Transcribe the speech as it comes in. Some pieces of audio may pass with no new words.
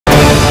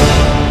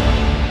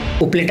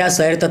ઉપલેટા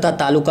શહેર તથા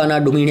તાલુકાના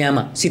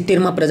ડુમિણિયામાં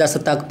 70મા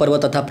પ્રજાસત્તાક પર્વ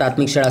તથા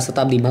પ્રાથમિક શાળા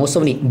શતાબ્દી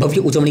મહોત્સવની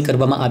ભવ્ય ઉજવણી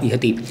કરવામાં આવી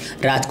હતી।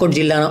 રાજકોટ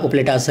જિલ્લાના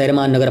ઉપલેટા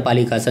શહેરમાં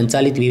નગરપાલિકા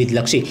સંચાલિત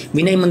વિવિધલક્ષી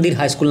વિનય મંદિર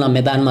હાઈસ્કૂલના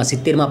મેદાનમાં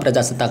 70મા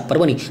પ્રજાસત્તાક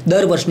પર્વની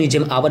દર વર્ષની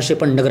જેમ આ વર્ષે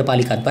પણ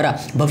નગરપાલિકા દ્વારા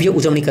ભવ્ય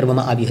ઉજવણી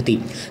કરવામાં આવી હતી,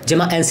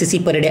 જેમાં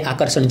એનસીસી પરેડે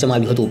આકર્ષણ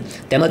જમાવ્યું હતું।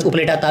 તેમજ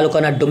ઉપલેટા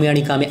તાલુકાના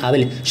ડુમિયાણી ગામે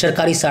આવેલ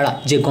સરકારી શાળા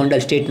જે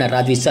ગોંડલ સ્ટેટના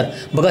રાજવી સર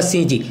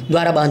ભગતસિંહજી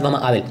દ્વારા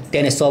બાંધવામાં આવેલ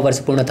તેને 100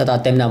 વર્ષ પૂર્ણ થતા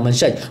તેમના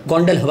વંશજ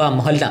ગોંડલ હવા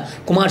મહલના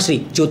કુમારશ્રી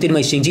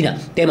જ્યોતિર્મય સિંહજીના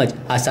તેમજ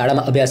આ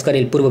શાળામાં અભ્યાસ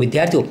કરેલ પૂર્વ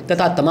વિદ્યાર્થીઓ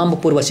તથા તમામ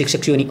પૂર્વ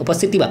શિક્ષકોની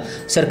ઉપસ્થિતિમાં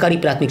સરકારી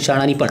પ્રાથમિક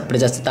શાળાની પણ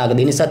પ્રજાસત્તાક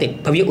દિન સાથે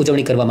ભવ્ય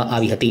ઉજવણી કરવામાં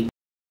આવી હતી।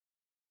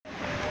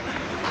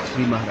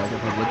 श्री महाराजा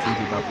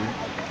भगवतसिंहजी बापू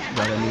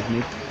द्वारा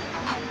निर्मित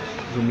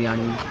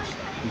डुमियाणी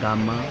गाम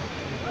में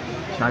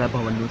शाला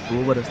भवन 100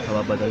 वर्ष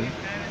थवा बदल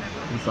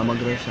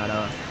समग्र शाला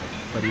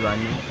परिवार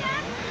ने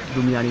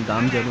डुमियाणी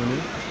गामजनों ने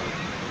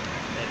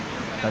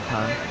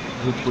तथा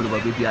भूतपूर्व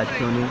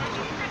विद्यार्थियों ने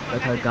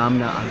तथा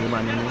गामना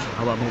आगेवानों ने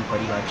हवाबहन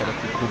परिवार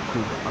तरफ खूब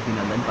खूब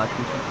अभिनंदन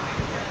पाठवुं छुं।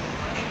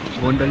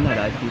 गोंडलना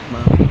राजदूत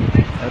में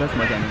सरस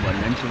मजानुं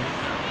वर्णन है।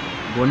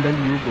 गोंडल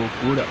युगो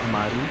कूळ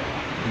अमारू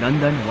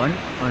नंदन वन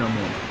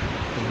अणमोल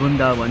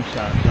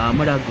वृंदावंशा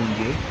गामड़ा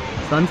गुंजे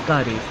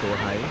संस्कारे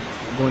सोहाय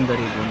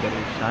गोंदरे गोंदरे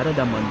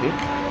शारदा मंदिर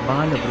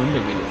बाल वृंद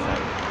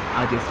विलेसाय।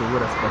 आज 100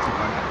 वर्ष पछी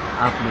पण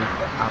आपने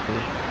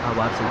आ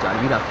वारसो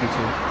जाळवी राख्यो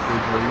छे ते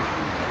जोई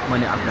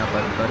मने आपना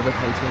पर गर्व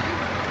थाय छे।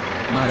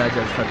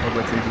 महाराजा सर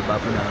भगवतसिंहजी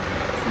बापूना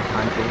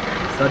सिद्धांते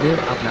सदैव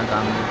अपना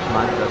गामने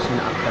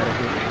मार्गदर्शन आपता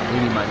रहे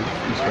एवी मारी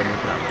ईश्वरने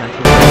प्रार्थना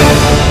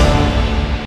छे।